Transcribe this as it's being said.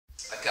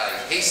Okay,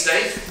 he's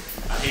Steve.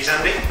 And he's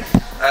Andy.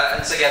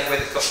 And together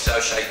with the Cocktail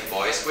Shaker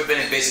Boys, we've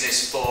been in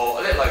business for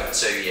a little over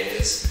 2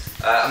 years.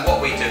 And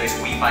what we do is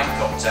we make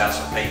cocktails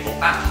for people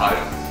at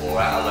home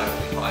or at a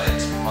locally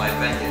hired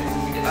venue.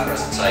 We did a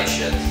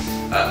presentation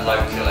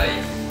locally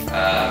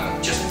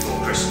just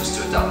before Christmas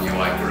to a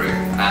WI group.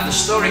 And the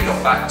story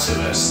got back to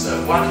us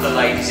that one of the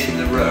ladies in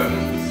the room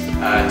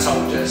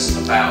told us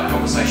about a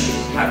conversation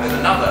she had with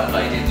another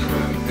lady in the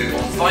room who,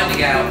 on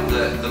finding out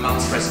that the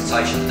month's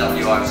presentation at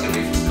WI was going to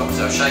be for the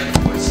Cocktail Shaker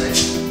Boys, said,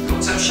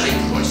 "Cocktail Shaker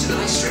Boys, are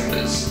they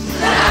strippers?"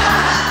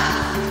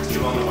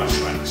 You're on the right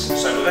tracks.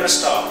 So we're going to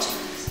start.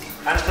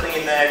 Anne's putting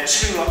in there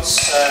 2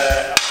 lots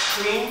of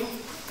cream.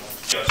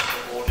 Just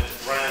ordered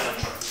brown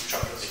and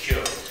chocolate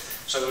liqueur.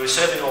 So we're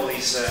serving all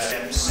these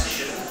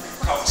session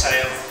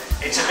cocktail.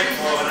 It's a bit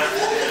more of an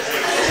afternoon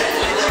drink.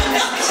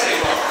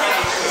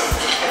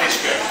 It is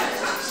good.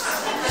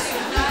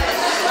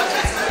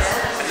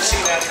 Have you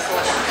seen that before?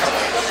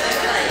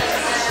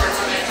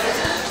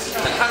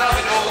 And had I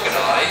been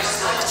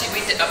organised,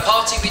 a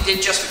party we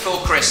did just before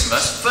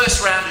Christmas,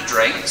 first round of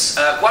drinks,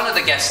 one of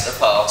the guests at the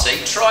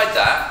party tried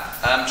that,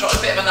 tried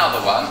a bit of another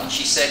one, and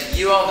she said,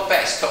 "You are the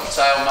best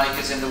cocktail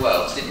makers in the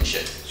world," didn't she?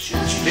 She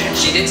did.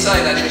 She did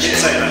say that, didn't she? She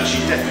did say that, she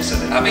definitely said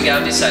that.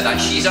 Abigail did say that.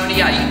 She's only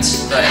 8,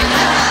 but...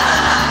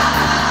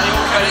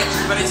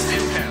 But it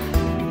still